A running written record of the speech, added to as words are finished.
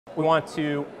We want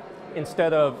to,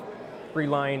 instead of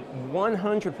relying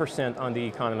 100% on the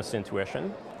economist's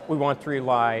intuition, we want to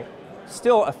rely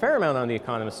still a fair amount on the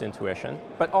economist's intuition,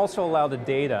 but also allow the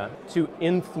data to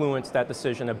influence that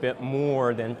decision a bit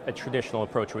more than a traditional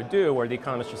approach would do, where the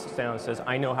economist just sits down and says,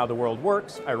 I know how the world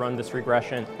works, I run this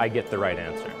regression, I get the right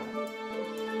answer.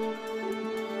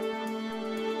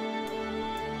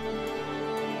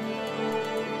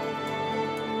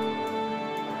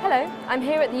 Hello, I'm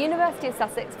here at the University of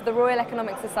Sussex for the Royal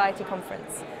Economic Society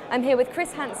Conference. I'm here with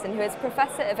Chris Hansen, who is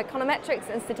Professor of Econometrics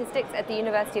and Statistics at the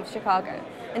University of Chicago.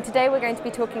 And today we're going to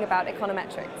be talking about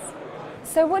econometrics.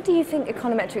 So what do you think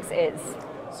econometrics is?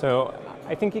 So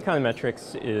I think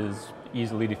econometrics is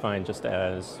easily defined just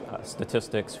as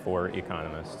statistics for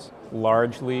economists.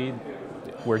 Largely,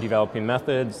 we're developing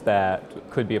methods that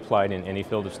could be applied in any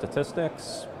field of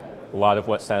statistics. A lot of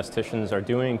what statisticians are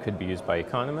doing could be used by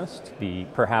economists. The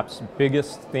perhaps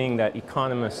biggest thing that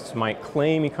economists might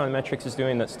claim econometrics is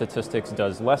doing that statistics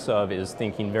does less of is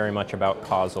thinking very much about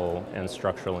causal and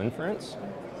structural inference.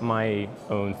 My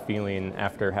own feeling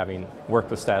after having worked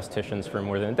with statisticians for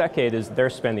more than a decade is they're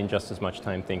spending just as much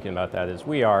time thinking about that as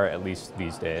we are, at least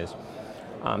these days.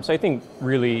 So I think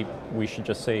really we should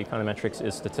just say econometrics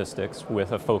is statistics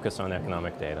with a focus on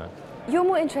economic data. You're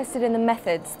more interested in the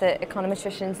methods that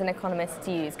econometricians and economists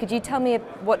use. Could you tell me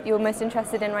what you're most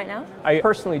interested in right now? I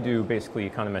personally do basically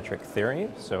econometric theory,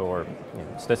 or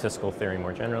statistical theory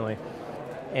more generally.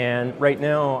 And right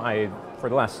now, for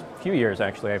the last few years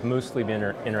actually, I've mostly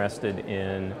been interested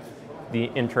in the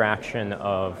interaction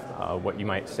of what you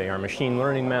might say are machine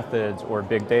learning methods or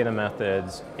big data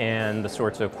methods and the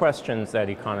sorts of questions that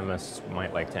economists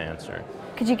might like to answer.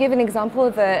 Could you give an example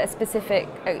of a specific,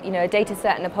 a data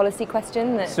set and a policy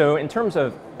question? So in terms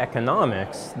of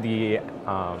economics, the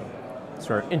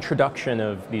sort of introduction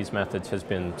of these methods has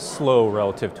been slow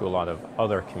relative to a lot of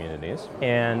other communities.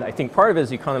 And I think part of it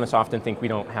is economists often think we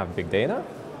don't have big data,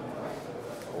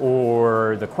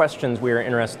 or the questions we are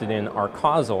interested in are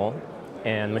causal,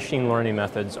 and machine learning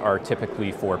methods are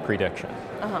typically for prediction.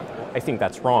 I think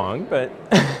that's wrong, but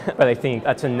but I think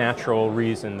that's a natural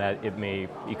reason that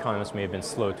economists may have been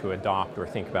slow to adopt or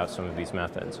think about some of these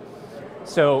methods.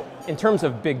 So in terms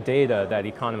of big data that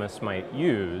economists might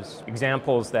use,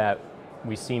 examples that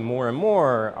we see more and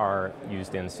more are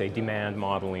used in, say, demand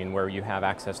modeling, where you have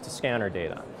access to scanner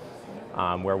data.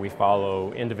 Where we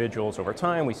follow individuals over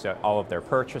time, we see all of their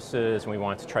purchases, and we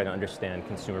want to try to understand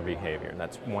consumer behavior.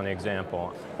 That's one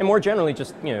example. And more generally,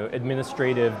 just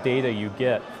administrative data you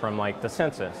get from like the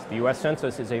census. The US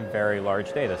Census is a very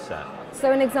large data set.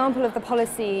 So an example of the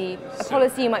policy,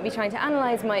 policy you might be trying to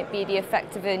analyze might be the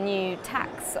effect of a new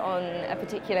tax on a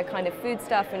particular kind of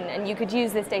foodstuff, and you could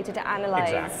use this data to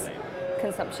analyze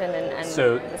consumption and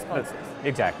responses.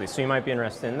 Exactly. So you might be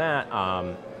interested in that.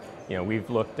 We've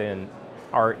looked in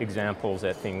our examples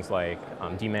at things like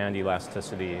demand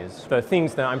elasticities. The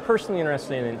things that I'm personally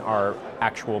interested in are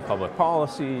actual public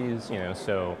policies.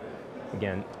 So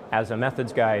again, as a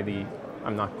methods guy,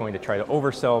 I'm not going to try to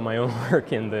oversell my own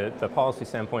work in the policy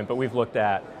standpoint, but we've looked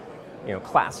at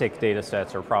classic data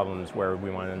sets or problems where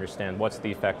we want to understand what's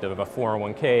the effect of a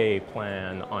 401k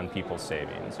plan on people's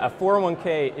savings. A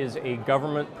 401k is a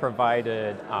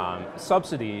government-provided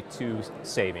subsidy to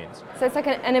savings. So it's like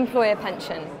an employer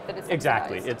pension that is subsidized.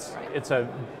 Exactly. It's a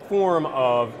form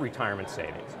of retirement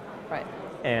savings. Right.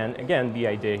 And again, the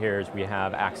idea here is we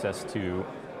have access to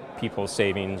people's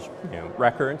savings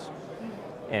records,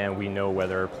 and we know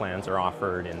whether plans are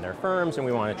offered in their firms, and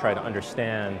we want to try to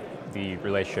understand the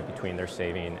relationship between their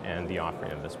saving and the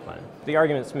offering of this plan. The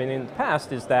argument that's made in the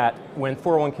past is that when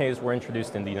 401ks were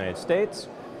introduced in the United States,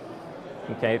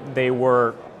 they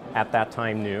were at that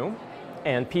time new,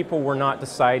 and people were not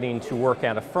deciding to work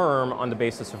at a firm on the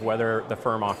basis of whether the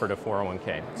firm offered a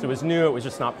 401k. So it was new, it was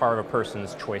just not part of a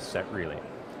person's choice set really.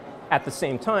 At the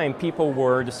same time, people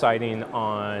were deciding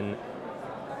on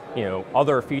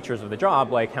other features of the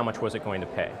job, like how much was it going to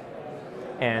pay.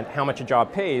 And how much a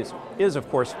job pays is, of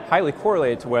course, highly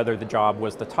correlated to whether the job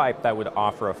was the type that would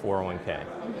offer a 401k.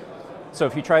 So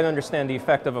if you try to understand the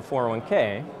effect of a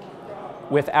 401k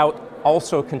without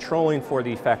also controlling for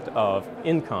the effect of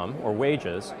income or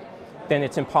wages, then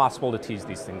it's impossible to tease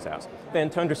these things out. Then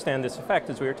to understand this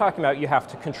effect, as we were talking about, you have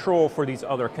to control for these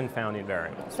other confounding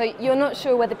variables. So you're not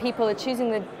sure whether people are choosing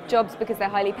the jobs because they're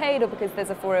highly paid or because there's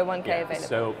a 401k available.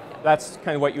 So that's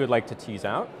kind of what you would like to tease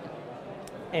out.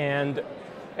 And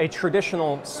a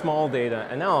traditional small data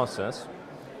analysis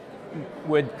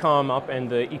would come up, and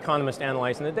the economist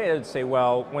analyzing the data would say,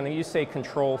 well, when you say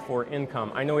control for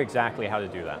income, I know exactly how to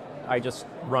do that. I just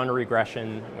run a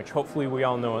regression, which hopefully we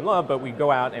all know and love, but we go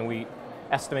out and we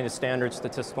estimated standard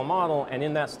statistical model, and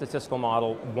in that statistical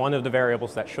model, one of the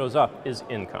variables that shows up is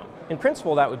income. In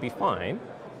principle, that would be fine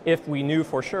if we knew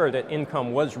for sure that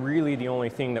income was really the only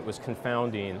thing that was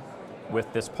confounding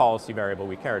with this policy variable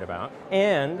we cared about,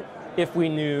 and if we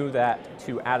knew that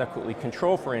to adequately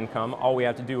control for income, all we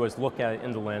had to do was look at it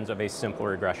in the lens of a simple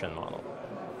regression model.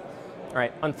 All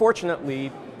right,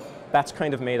 unfortunately, that's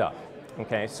kind of made up.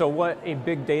 Okay, so what a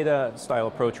big data style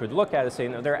approach would look at is say,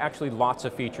 no, there are actually lots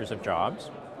of features of jobs.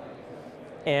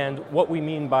 And what we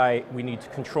mean by we need to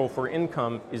control for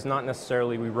income is not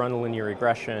necessarily we run a linear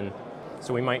regression,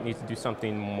 so we might need to do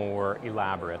something more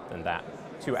elaborate than that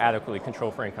to adequately control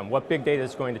for income. What big data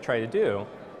is going to try to do,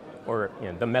 or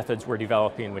the methods we're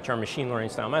developing, which are machine learning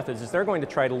style methods, is they're going to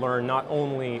try to learn not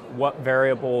only what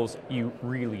variables you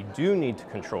really do need to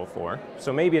control for,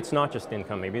 so maybe it's not just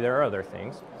income, maybe there are other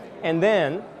things, and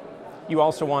then you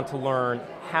also want to learn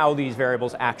how these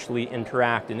variables actually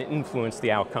interact and influence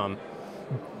the outcome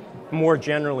more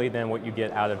generally than what you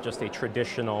get out of just a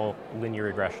traditional linear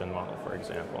regression model, for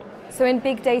example. So in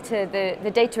big data,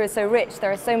 the data is so rich,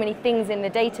 there are so many things in the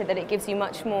data that it gives you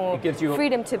much more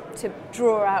freedom to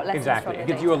draw out lessons from the data. It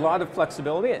gives you a lot of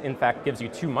flexibility. It, in fact, gives you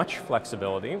too much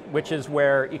flexibility, which is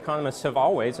where economists have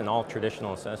always, and all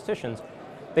traditional statisticians,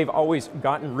 they've always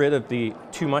gotten rid of the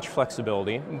too much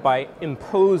flexibility by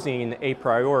imposing a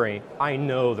priori, I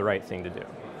know the right thing to do.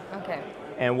 Okay.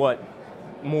 And what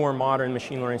more modern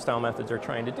machine learning style methods are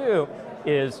trying to do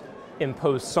is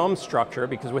impose some structure,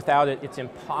 because without it, it's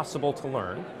impossible to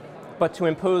learn, but to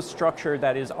impose structure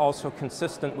that is also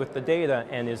consistent with the data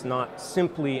and is not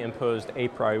simply imposed a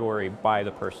priori by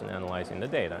the person analyzing the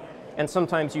data. And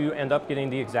sometimes you end up getting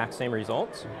the exact same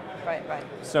results. Right.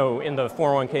 So in the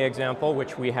 401k example,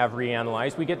 which we have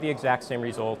reanalyzed, we get the exact same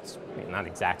results, not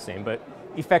exact same, but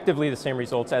effectively the same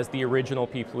results as the original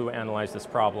people who analyzed this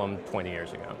problem 20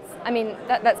 years ago. I mean,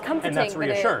 that's comforting. And that's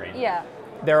reassuring. Yeah.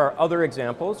 There are other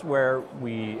examples where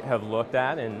we have looked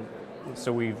at, and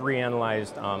so we've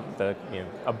reanalyzed the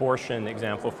abortion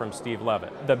example from Steve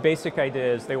Levitt. The basic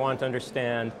idea is they want to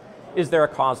understand, is there a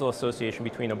causal association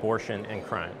between abortion and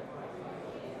crime?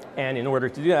 And in order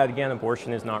to do that, again,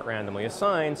 abortion is not randomly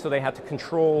assigned, so they had to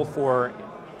control for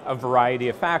a variety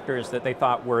of factors that they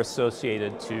thought were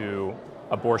associated to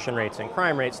abortion rates and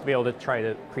crime rates to be able to try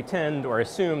to pretend or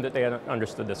assume that they had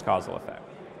understood this causal effect.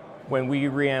 When we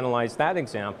reanalyzed that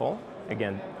example,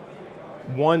 again,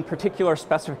 one particular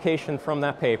specification from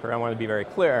that paper, I want to be very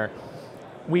clear,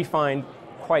 we find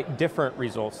quite different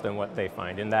results than what they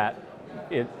find, in that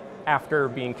after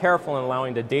being careful and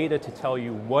allowing the data to tell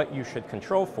you what you should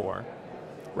control for,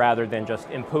 rather than just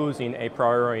imposing a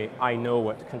priori, I know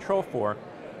what to control for,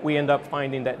 we end up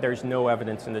finding that there's no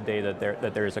evidence in the data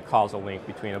that there is a causal link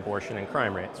between abortion and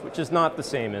crime rates, which is not the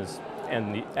same as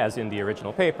in the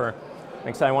original paper.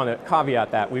 And so I want to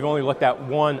caveat that. We've only looked at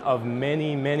one of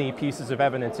many, many pieces of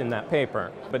evidence in that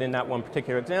paper. But in that one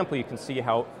particular example, you can see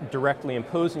how directly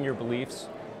imposing your beliefs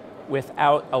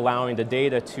without allowing the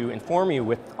data to inform you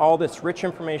with all this rich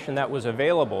information that was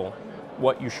available,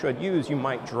 what you should use, you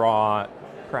might draw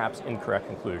perhaps incorrect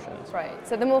conclusions. Right.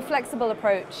 So the more flexible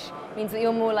approach means that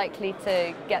you're more likely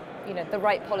to get the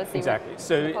right policy. Exactly.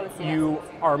 So you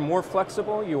are more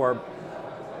flexible, you are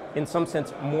in some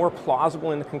sense more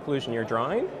plausible in the conclusion you're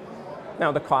drawing.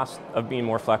 Now the cost of being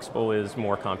more flexible is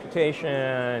more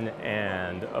computation,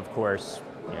 and of course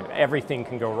everything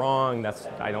can go wrong.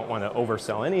 I don't want to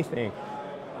oversell anything.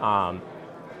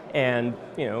 And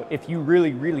if you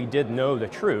really, really did know the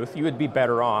truth, you would be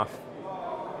better off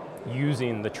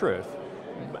using the truth.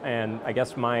 And I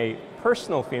guess my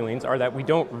personal feelings are that we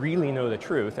don't really know the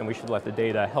truth, and we should let the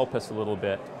data help us a little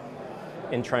bit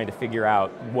in trying to figure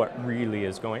out what really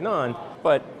is going on.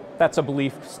 But that's a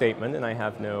belief statement, and I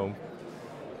have no,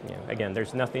 again,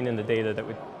 there's nothing in the data that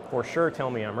would for sure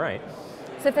tell me I'm right.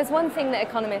 So if there's one thing that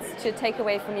economists should take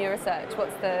away from your research, what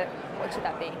should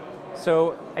that be?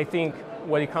 So I think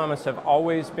what economists have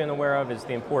always been aware of is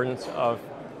the importance of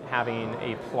having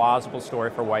a plausible story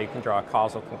for why you can draw a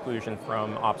causal conclusion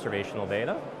from observational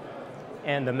data.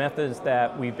 And the methods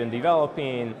that we've been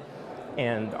developing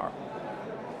and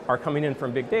are coming in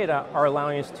from big data are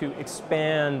allowing us to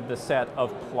expand the set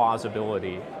of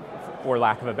plausibility, for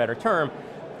lack of a better term,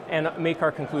 and make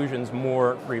our conclusions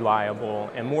more reliable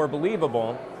and more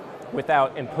believable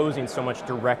without imposing so much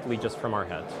directly just from our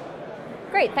heads.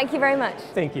 Great, thank you very much.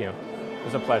 Thank you. It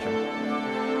was a pleasure.